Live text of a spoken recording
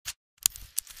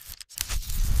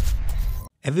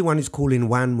Everyone is calling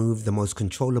WAN-Move the most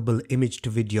controllable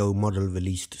image-to-video model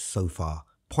released so far.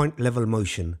 Point-level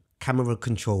motion, camera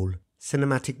control,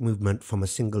 cinematic movement from a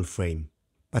single frame.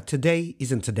 But today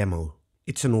isn't a demo,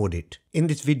 it's an audit. In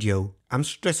this video, I'm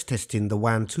stress testing the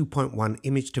WAN 2.1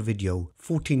 image-to-video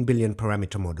 14 billion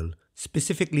parameter model,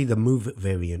 specifically the Move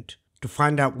variant, to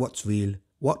find out what's real,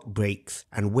 what breaks,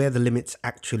 and where the limits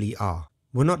actually are.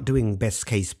 We're not doing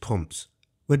best-case prompts,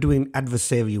 we're doing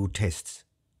adversarial tests.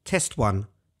 Test 1.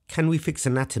 Can we fix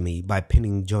anatomy by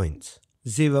pinning joints?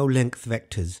 Zero length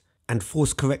vectors and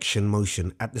force correction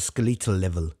motion at the skeletal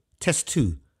level. Test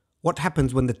 2. What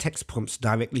happens when the text prompts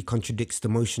directly contradicts the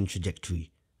motion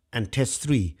trajectory? And test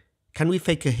 3. Can we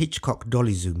fake a Hitchcock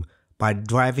dolly zoom by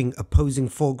driving opposing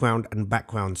foreground and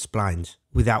background splines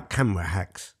without camera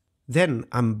hacks? Then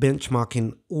I'm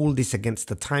benchmarking all this against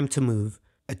the time to move,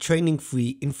 a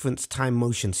training-free inference time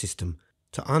motion system,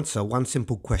 to answer one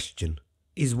simple question.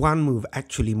 Is WAN-Move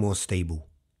actually more stable?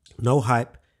 No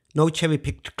hype, no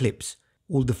cherry-picked clips,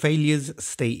 all the failures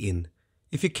stay in.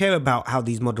 If you care about how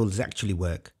these models actually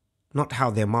work, not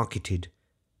how they're marketed,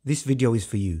 this video is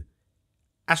for you.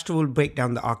 Astra will break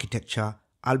down the architecture,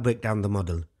 I'll break down the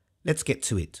model. Let's get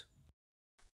to it.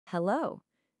 Hello.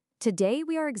 Today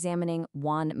we are examining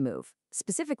WAN-Move,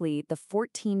 specifically the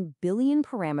 14 billion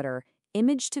parameter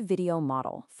image-to-video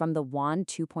model from the WAN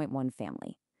 2.1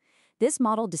 family. This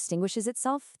model distinguishes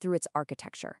itself through its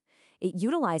architecture. It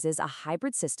utilizes a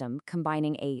hybrid system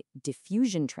combining a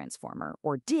diffusion transformer,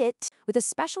 or DIT, with a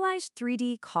specialized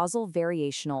 3D causal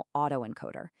variational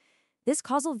autoencoder. This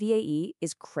causal VAE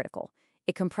is critical.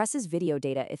 It compresses video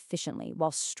data efficiently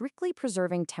while strictly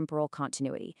preserving temporal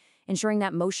continuity, ensuring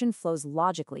that motion flows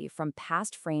logically from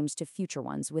past frames to future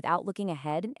ones without looking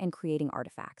ahead and creating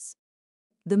artifacts.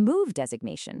 The Move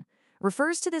designation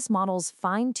refers to this model's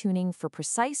fine-tuning for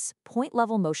precise,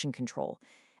 point-level motion control,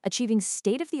 achieving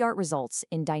state-of-the-art results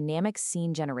in dynamic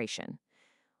scene generation.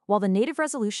 While the native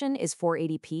resolution is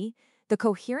 480p, the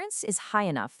coherence is high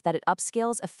enough that it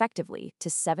upscales effectively to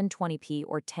 720p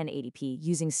or 1080p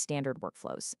using standard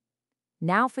workflows.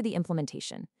 Now for the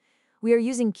implementation. We are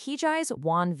using Kijai's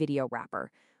WAN Video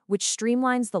Wrapper, which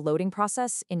streamlines the loading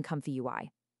process in Comfy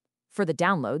UI. For the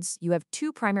downloads, you have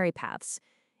two primary paths.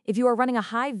 If you are running a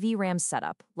high VRAM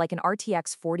setup, like an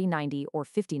RTX 4090 or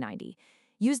 5090,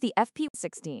 use the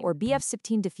FP16 or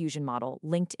BF16 diffusion model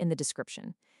linked in the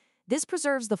description. This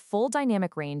preserves the full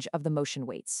dynamic range of the motion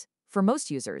weights. For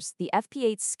most users, the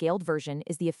FP8 scaled version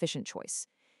is the efficient choice.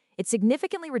 It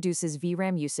significantly reduces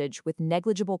VRAM usage with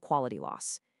negligible quality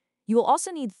loss. You will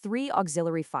also need 3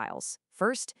 auxiliary files.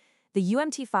 First, the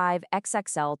UMT5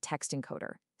 XXL text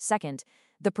encoder. Second,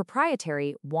 the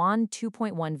proprietary WAN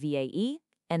 2.1 VAE.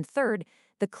 And third,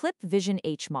 the Clip Vision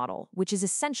H model, which is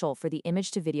essential for the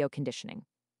image-to-video conditioning.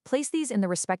 Place these in the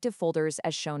respective folders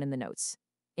as shown in the notes.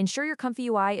 Ensure your Comfy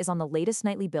UI is on the latest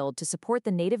nightly build to support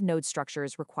the native node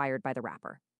structures required by the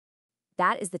wrapper.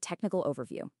 That is the technical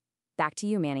overview. Back to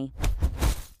you, Manny.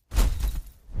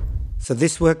 So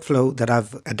this workflow that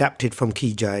I've adapted from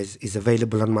Kijai's is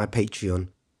available on my Patreon.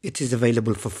 It is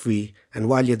available for free, and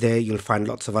while you're there, you'll find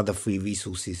lots of other free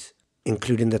resources,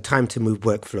 including the time to move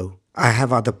workflow. I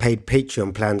have other paid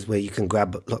Patreon plans where you can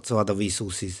grab lots of other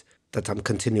resources that I'm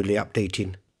continually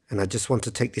updating. And I just want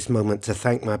to take this moment to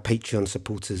thank my Patreon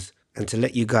supporters and to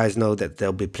let you guys know that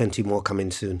there'll be plenty more coming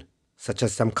soon, such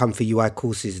as some Comfy UI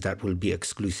courses that will be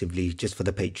exclusively just for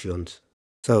the Patreons.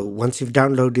 So once you've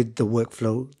downloaded the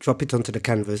workflow, drop it onto the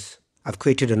canvas. I've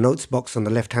created a notes box on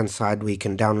the left-hand side where you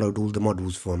can download all the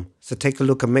models from. So take a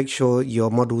look and make sure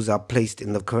your models are placed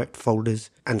in the correct folders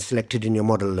and selected in your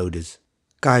model loaders.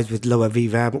 Guys with lower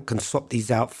VRAM can swap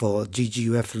these out for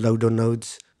GGUF loader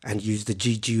nodes and use the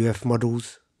GGUF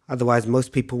models. Otherwise,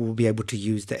 most people will be able to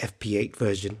use the FP8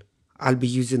 version. I'll be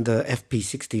using the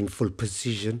FP16 full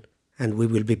precision, and we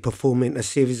will be performing a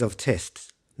series of tests.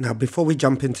 Now, before we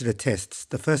jump into the tests,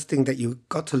 the first thing that you've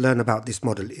got to learn about this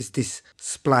model is this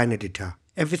spline editor.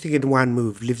 Everything in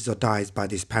WAN-Move lives or dies by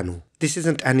this panel. This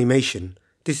isn't animation,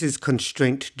 this is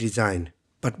constraint design.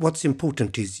 But what's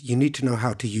important is you need to know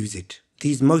how to use it.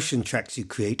 These motion tracks you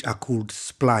create are called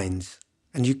splines,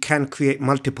 and you can create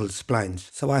multiple splines.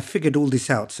 So I figured all this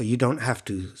out so you don't have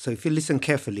to. So if you listen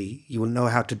carefully, you will know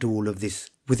how to do all of this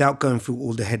without going through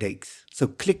all the headaches. So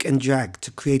click and drag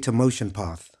to create a motion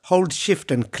path. Hold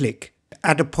Shift and click.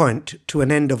 Add a point to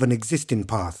an end of an existing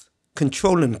path.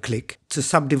 Control and click to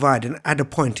subdivide and add a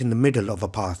point in the middle of a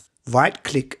path. Right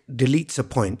click deletes a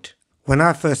point. When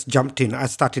I first jumped in, I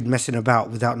started messing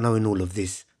about without knowing all of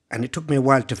this, and it took me a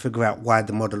while to figure out why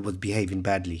the model was behaving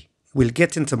badly. We'll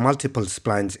get into multiple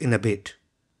splines in a bit,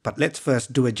 but let's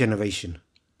first do a generation.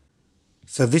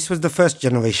 So this was the first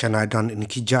generation I done in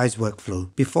Kijai's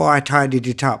workflow. Before I tidied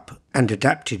it up and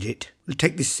adapted it, we'll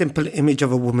take this simple image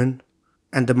of a woman,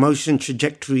 and the motion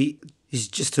trajectory is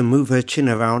just to move her chin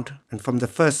around, and from the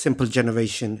first simple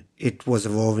generation it was a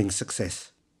roaring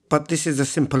success. But this is a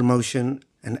simple motion,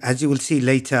 and as you will see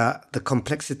later, the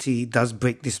complexity does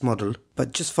break this model.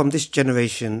 But just from this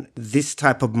generation, this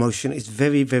type of motion is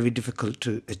very, very difficult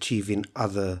to achieve in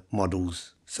other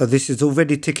models. So this is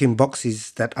already ticking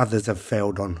boxes that others have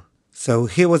failed on. So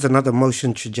here was another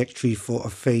motion trajectory for a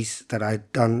face that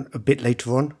I'd done a bit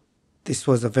later on. This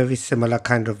was a very similar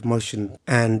kind of motion,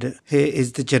 and here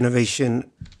is the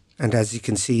generation, and as you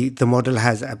can see, the model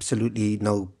has absolutely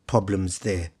no problems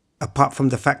there, apart from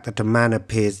the fact that a man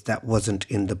appears that wasn't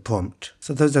in the prompt.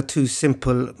 So those are two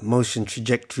simple motion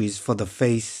trajectories for the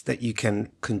face that you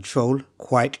can control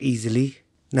quite easily.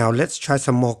 Now let's try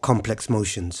some more complex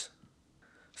motions.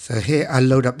 So here I'll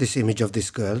load up this image of this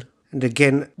girl, and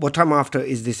again what I'm after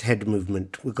is this head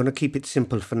movement. We're going to keep it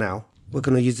simple for now. We're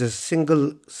going to use a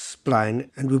single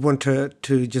spline, and we want her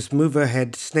to just move her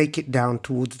head, snake it down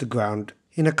towards the ground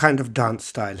in a kind of dance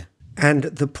style. And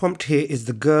the prompt here is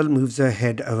the girl moves her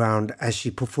head around as she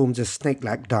performs a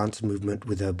snake-like dance movement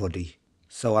with her body.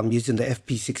 So I'm using the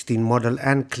FP16 model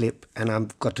and clip, and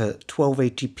I've got a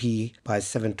 1280p by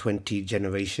 720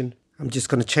 generation. I'm just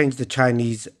going to change the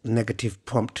Chinese negative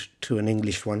prompt to an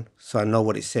English one so I know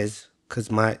what it says, because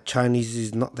my Chinese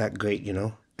is not that great, you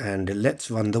know. And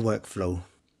let's run the workflow.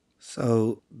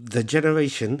 So the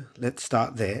generation, let's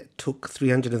start there, took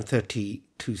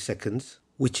 332 seconds,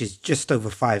 which is just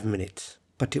over 5 minutes.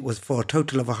 But it was for a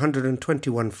total of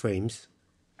 121 frames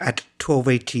at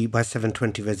 1280 by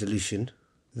 720 resolution.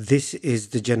 This is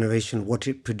the generation, what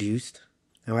it produced.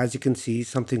 Now as you can see,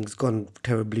 something's gone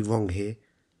terribly wrong here.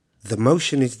 The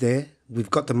motion is there,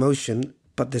 we've got the motion,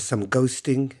 but there's some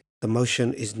ghosting. The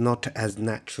motion is not as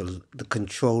natural. The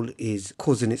control is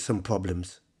causing it some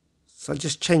problems. So I'll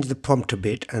just change the prompt a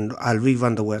bit and I'll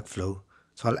rerun the workflow.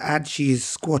 So I'll add she is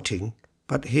squatting,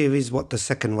 but here is what the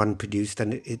second one produced,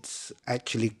 and it's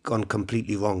actually gone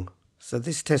completely wrong. So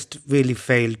this test really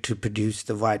failed to produce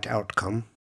the right outcome.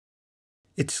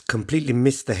 It's completely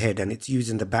missed the head, and it's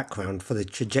using the background for the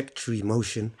trajectory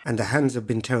motion, and the hands have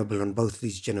been terrible on both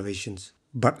these generations.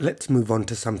 But let's move on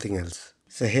to something else.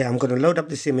 So here I'm going to load up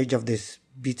this image of this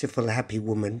beautiful happy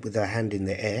woman with her hand in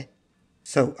the air.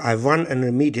 So I run and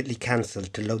immediately cancel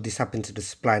to load this up into the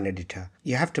spline editor.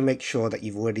 You have to make sure that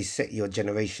you've already set your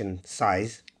generation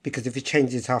size, because if you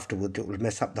change this afterward it will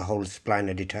mess up the whole spline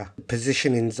editor. The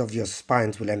positionings of your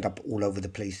spines will end up all over the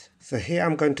place. So here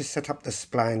I'm going to set up the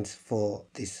splines for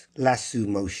this lasso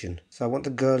motion. So I want the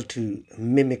girl to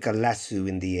mimic a lasso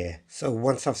in the air. So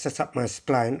once I've set up my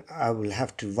spline, I will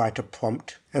have to write a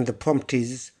prompt, and the prompt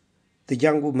is the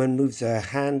young woman moves her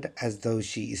hand as though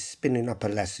she is spinning up a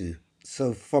lasso.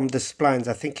 So from the splines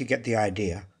I think you get the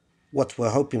idea. What we're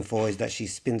hoping for is that she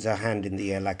spins her hand in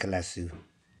the air like a lasso.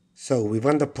 So we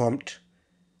run the prompt,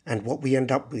 and what we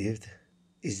end up with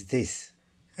is this.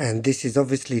 And this is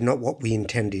obviously not what we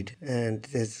intended, and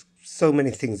there's so many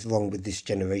things wrong with this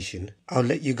generation. I'll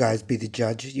let you guys be the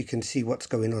judge. You can see what's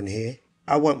going on here.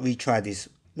 I won't retry this.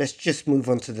 Let's just move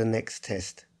on to the next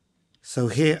test. So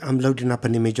here I'm loading up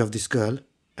an image of this girl,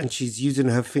 and she's using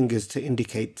her fingers to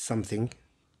indicate something.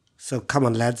 So come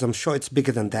on lads, I'm sure it's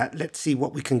bigger than that. Let's see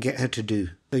what we can get her to do.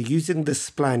 So using the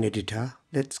spline editor,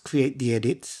 let's create the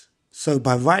edits. So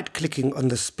by right clicking on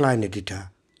the spline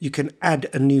editor, you can add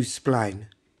a new spline.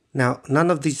 Now none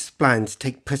of these splines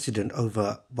take precedent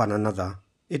over one another.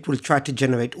 It will try to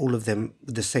generate all of them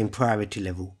with the same priority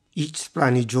level. Each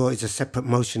spline you draw is a separate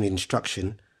motion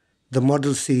instruction. The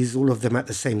model sees all of them at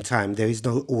the same time. There is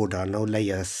no order, no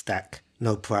layer stack,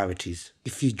 no priorities.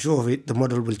 If you draw it, the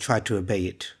model will try to obey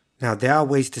it. Now there are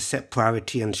ways to set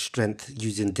priority and strength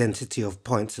using density of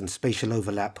points and spatial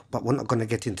overlap, but we're not going to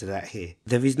get into that here.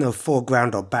 There is no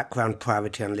foreground or background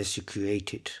priority unless you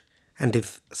create it. And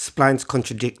if splines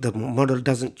contradict, the model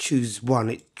doesn't choose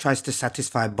one, it tries to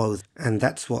satisfy both, and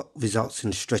that's what results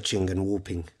in stretching and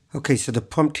warping. Okay, so the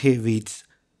prompt here reads,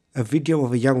 a video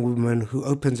of a young woman who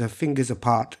opens her fingers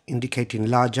apart, indicating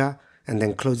larger, and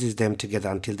then closes them together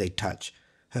until they touch.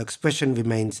 Her expression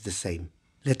remains the same.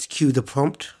 Let's cue the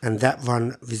prompt, and that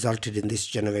run resulted in this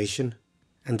generation.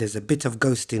 And there's a bit of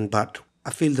ghosting, but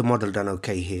I feel the model done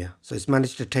okay here. So it's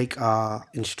managed to take our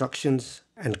instructions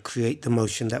and create the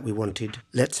motion that we wanted.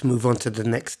 Let's move on to the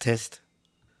next test.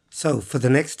 So for the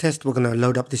next test, we're going to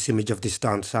load up this image of this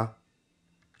dancer.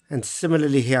 And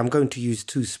similarly here, I'm going to use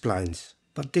two splines,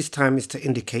 but this time is to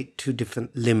indicate two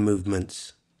different limb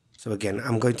movements. So again,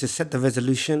 I'm going to set the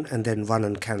resolution and then run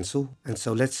and cancel. And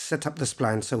so let's set up the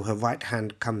spline so her right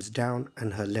hand comes down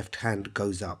and her left hand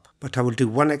goes up. But I will do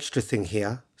one extra thing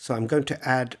here. So I'm going to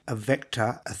add a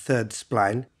vector, a third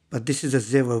spline, but this is a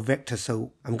 0 vector,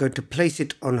 so I'm going to place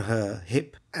it on her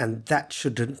hip and that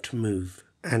shouldn't move.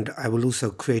 And I will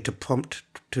also create a prompt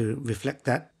to reflect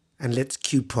that. And let's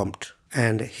cue prompt.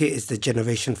 And here is the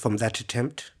generation from that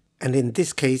attempt. And in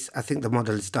this case, I think the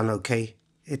model is done okay.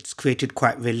 It's created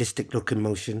quite realistic looking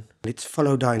motion. It's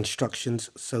followed our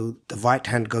instructions, so the right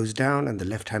hand goes down and the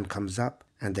left hand comes up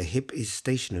and the hip is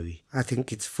stationary. I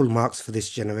think it's full marks for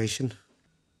this generation.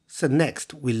 So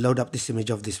next, we'll load up this image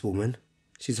of this woman.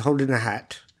 She's holding a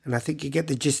hat, and I think you get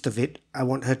the gist of it. I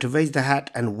want her to raise the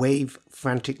hat and wave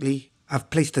frantically.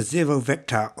 I've placed a 0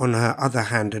 vector on her other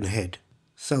hand and head,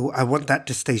 so I want that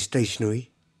to stay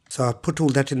stationary. So I've put all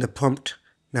that in the prompt.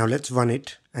 Now let's run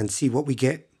it and see what we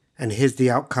get. And here's the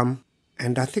outcome.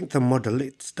 And I think the model,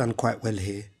 it's done quite well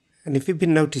here. And if you've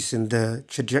been noticing the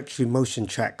trajectory motion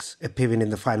tracks appearing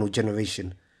in the final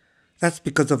generation, that's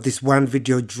because of this one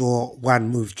video draw, one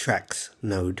move tracks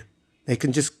node. They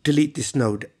can just delete this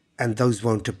node and those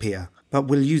won't appear. But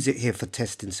we'll use it here for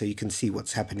testing so you can see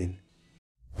what's happening.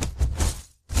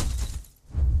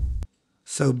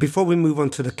 So before we move on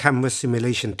to the camera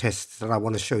simulation tests that I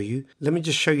want to show you, let me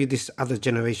just show you this other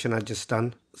generation I just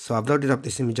done. So I've loaded up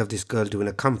this image of this girl doing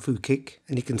a kung fu kick,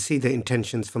 and you can see the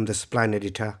intentions from the spline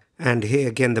editor. And here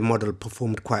again the model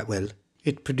performed quite well.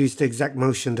 It produced the exact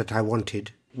motion that I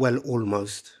wanted. Well,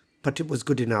 almost. But it was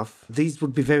good enough. These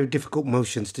would be very difficult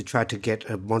motions to try to get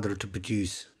a model to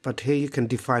produce. But here you can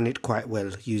define it quite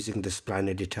well using the spline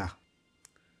editor.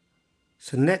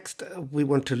 So next we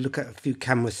want to look at a few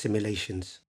camera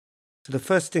simulations. So the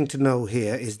first thing to know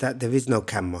here is that there is no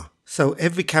camera. So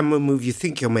every camera move you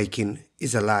think you're making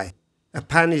is a lie. A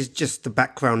pan is just the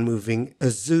background moving, a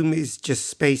zoom is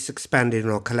just space expanding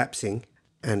or collapsing,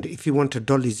 and if you want a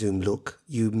dolly zoom look,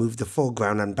 you move the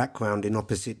foreground and background in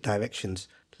opposite directions.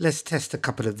 Let's test a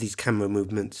couple of these camera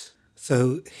movements.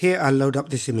 So here I load up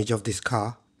this image of this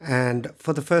car, and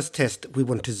for the first test we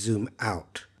want to zoom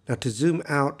out. Now to zoom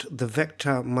out, the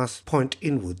vector must point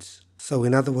inwards. So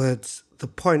in other words, the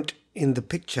point in the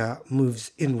picture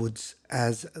moves inwards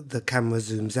as the camera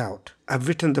zooms out. I've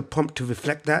written the prompt to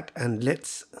reflect that, and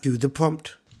let's do the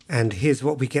prompt. And here's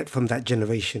what we get from that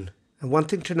generation. And one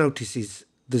thing to notice is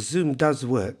the zoom does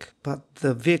work, but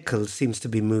the vehicle seems to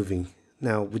be moving.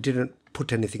 Now we didn't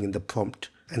put anything in the prompt,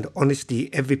 and honestly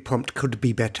every prompt could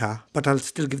be better, but I'll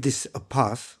still give this a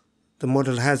pass. The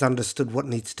model has understood what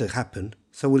needs to happen.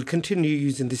 So we'll continue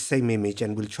using this same image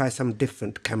and we'll try some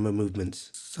different camera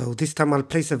movements. So this time I'll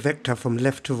place a vector from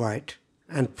left to right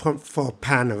and prompt for a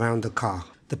pan around the car.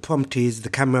 The prompt is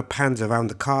the camera pans around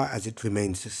the car as it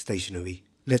remains stationary.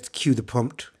 Let's cue the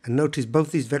prompt, and notice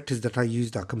both these vectors that I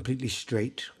used are completely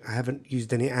straight. I haven't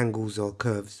used any angles or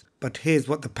curves, but here's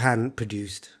what the pan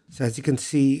produced. So as you can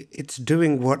see, it's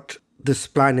doing what the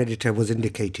spline editor was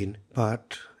indicating,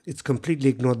 but it's completely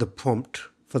ignored the prompt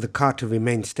for the car to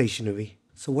remain stationary.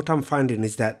 So what I'm finding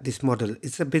is that this model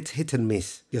is a bit hit and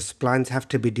miss. Your splines have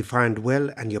to be defined well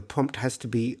and your prompt has to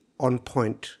be on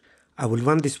point. I will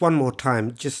run this one more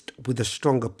time just with a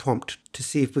stronger prompt to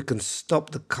see if we can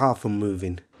stop the car from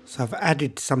moving. So I've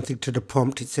added something to the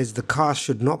prompt. It says the car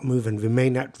should not move and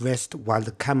remain at rest while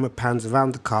the camera pans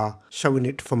around the car, showing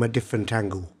it from a different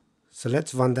angle. So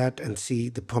let's run that and see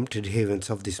the prompt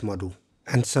adherence of this model.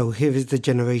 And so here is the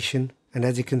generation, and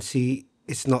as you can see,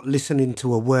 it's not listening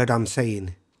to a word I'm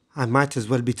saying. I might as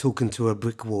well be talking to a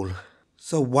brick wall.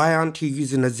 So why aren't you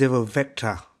using a 0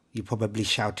 vector? You're probably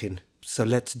shouting. So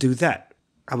let's do that.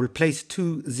 I will place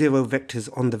 2 0 vectors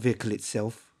on the vehicle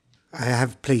itself. I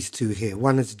have placed 2 here.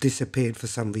 One has disappeared for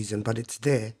some reason, but it's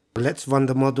there. Let's run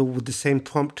the model with the same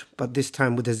prompt, but this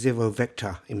time with a 0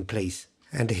 vector in place.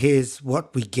 And here's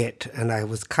what we get, and I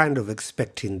was kind of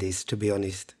expecting this, to be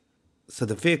honest. So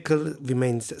the vehicle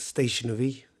remains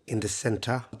stationary in the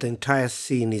center. The entire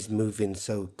scene is moving,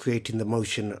 so creating the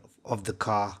motion of the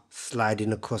car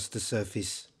sliding across the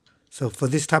surface. So for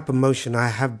this type of motion, I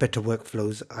have better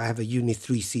workflows. I have a Uni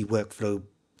 3C workflow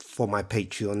for my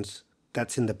Patreons.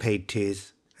 That's in the paid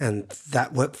tiers. And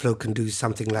that workflow can do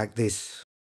something like this.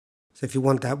 So if you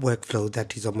want that workflow,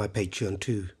 that is on my Patreon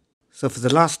too. So for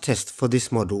the last test for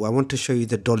this model, I want to show you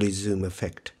the dolly zoom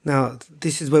effect. Now,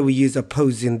 this is where we use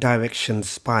opposing direction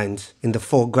spines in the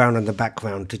foreground and the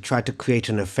background to try to create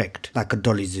an effect like a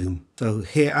dolly zoom. So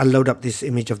here I'll load up this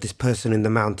image of this person in the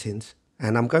mountains,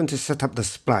 and I'm going to set up the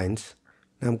splines.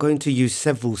 Now I'm going to use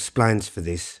several splines for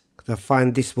this, because I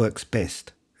find this works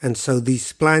best. And so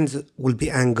these splines will be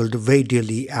angled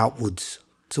radially outwards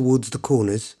towards the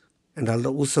corners, And I'll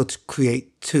also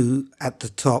create 2 at the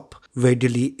top,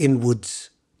 radially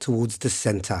inwards towards the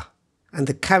center. And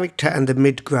the character and the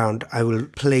midground, I will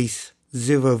place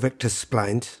 0 vector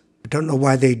splines. I don't know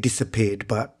why they disappeared,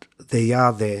 but they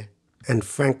are there. And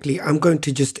frankly, I'm going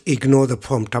to just ignore the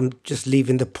prompt. I'm just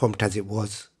leaving the prompt as it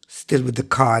was. Still with the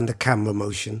car and the camera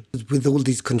motion. With all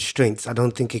these constraints, I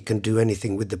don't think it can do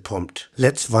anything with the prompt.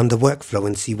 Let's run the workflow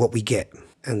and see what we get.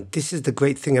 And this is the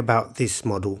great thing about this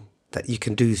model, that you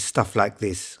can do stuff like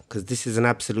this, because this is an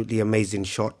absolutely amazing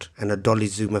shot and a dolly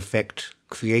zoom effect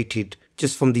created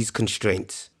just from these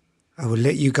constraints. I will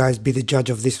let you guys be the judge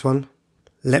of this one.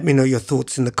 Let me know your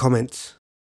thoughts in the comments.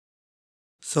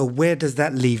 So where does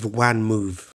that leave one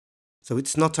move? So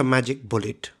it's not a magic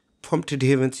bullet. Prompt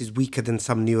adherence is weaker than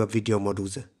some newer video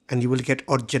models, and you will get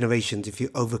odd generations if you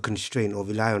over-constrain or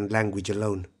rely on language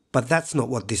alone. But that's not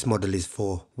what this model is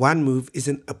for. One move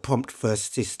isn't a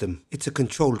prompt-first system, it's a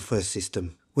control-first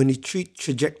system. When you treat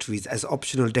trajectories as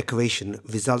optional decoration,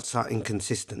 results are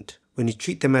inconsistent. When you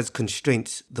treat them as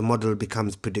constraints, the model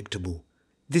becomes predictable.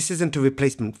 This isn't a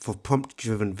replacement for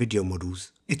prompt-driven video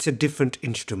models. It's a different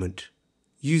instrument.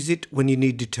 Use it when you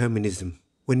need determinism,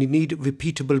 when you need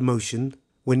repeatable motion,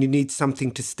 when you need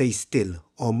something to stay still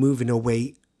or move in a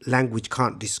way language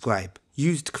can't describe.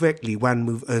 Used correctly, one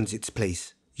move earns its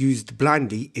place. Used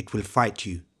blindly, it will fight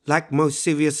you. Like most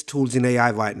serious tools in AI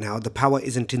right now, the power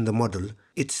isn't in the model,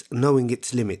 it's knowing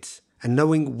its limits and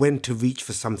knowing when to reach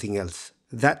for something else.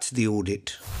 That's the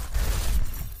audit.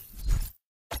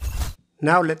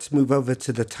 Now let's move over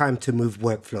to the time to move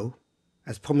workflow.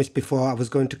 As promised before, I was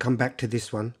going to come back to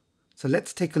this one. So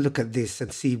let's take a look at this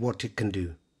and see what it can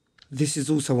do. This is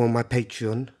also on my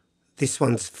Patreon. This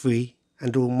one's free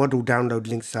and all model download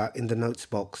links are in the notes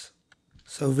box.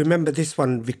 So remember, this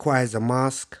one requires a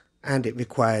mask and it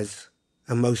requires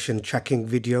a motion tracking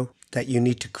video that you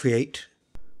need to create.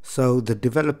 So the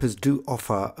developers do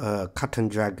offer a cut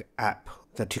and drag app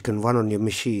that you can run on your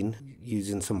machine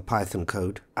using some Python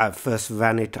code. I first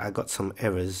ran it, I got some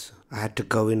errors. I had to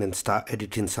go in and start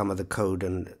editing some of the code,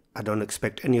 and I don't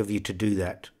expect any of you to do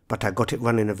that. But I got it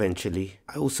running eventually.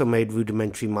 I also made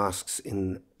rudimentary masks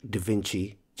in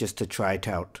DaVinci just to try it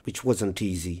out, which wasn't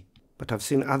easy. But I've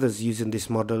seen others using this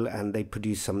model and they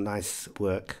produce some nice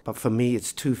work. But for me,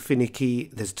 it's too finicky.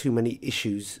 There's too many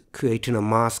issues. Creating a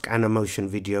mask and a motion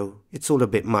video, it's all a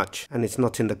bit much and it's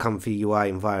not in the comfy UI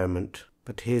environment.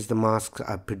 But here's the mask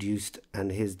I produced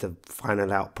and here's the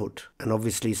final output. And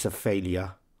obviously it's a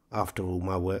failure after all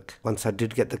my work. Once I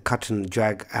did get the cut and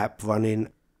drag app running,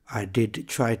 I did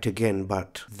try it again,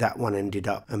 but that one ended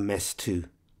up a mess too.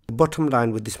 The bottom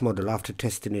line with this model after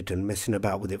testing it and messing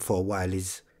about with it for a while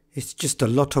is it's just a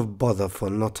lot of bother for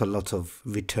not a lot of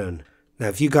return. Now,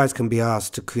 if you guys can be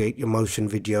asked to create your motion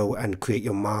video and create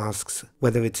your masks,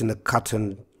 whether it's in the cut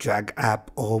and drag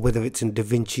app or whether it's in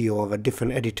DaVinci or a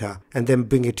different editor, and then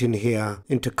bring it in here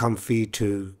into Comfy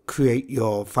to create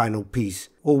your final piece,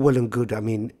 all well and good. I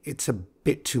mean, it's a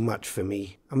bit too much for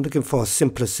me. I'm looking for a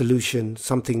simpler solution,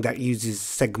 something that uses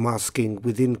seg masking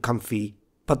within Comfy.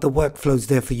 But the workflow's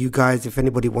there for you guys if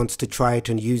anybody wants to try it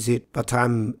and use it. But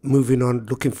I'm moving on,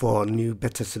 looking for a new,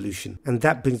 better solution. And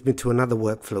that brings me to another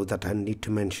workflow that I need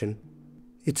to mention.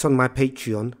 It's on my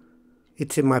Patreon.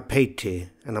 It's in my paid tier.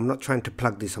 And I'm not trying to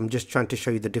plug this. I'm just trying to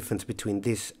show you the difference between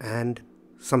this and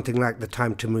something like the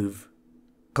time to move.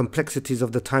 Complexities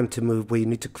of the time to move where you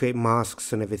need to create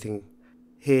masks and everything.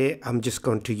 Here, I'm just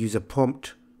going to use a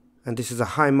prompt. And this is a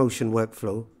high motion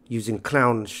workflow using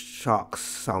clown sharks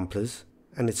samplers.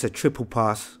 And it's a triple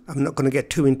pass. I'm not going to get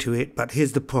too into it, but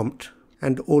here's the prompt.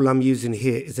 And all I'm using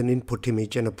here is an input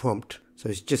image and a prompt. So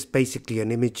it's just basically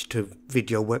an image to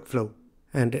video workflow.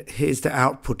 And here's the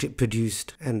output it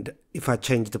produced. And if I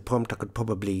change the prompt, I could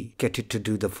probably get it to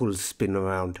do the full spin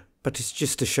around. But it's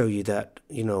just to show you that,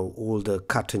 you know, all the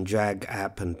cut and drag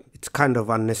app, and it's kind of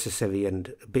unnecessary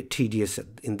and a bit tedious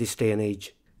in this day and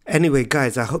age. Anyway,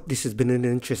 guys, I hope this has been an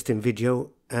interesting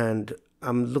video, and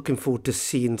I'm looking forward to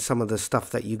seeing some of the stuff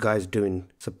that you guys are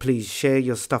doing. So please share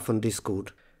your stuff on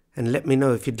Discord and let me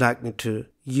know if you'd like me to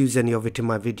use any of it in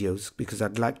my videos, because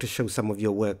I'd like to show some of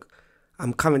your work.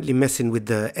 I'm currently messing with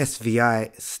the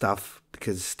SVI stuff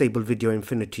because Stable Video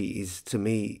Infinity is, to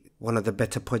me, one of the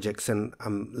better projects, and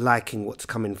I'm liking what's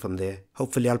coming from there.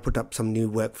 Hopefully I'll put up some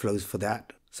new workflows for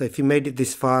that. So if you made it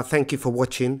this far, thank you for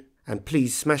watching, and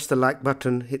please smash the like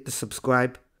button, hit the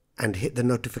subscribe, and hit the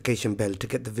notification bell to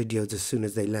get the videos as soon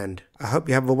as they land. I hope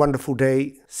you have a wonderful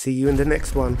day. See you in the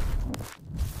next one.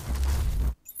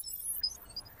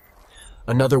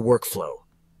 Another workflow.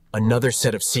 Another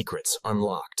set of secrets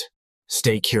unlocked.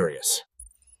 Stay curious.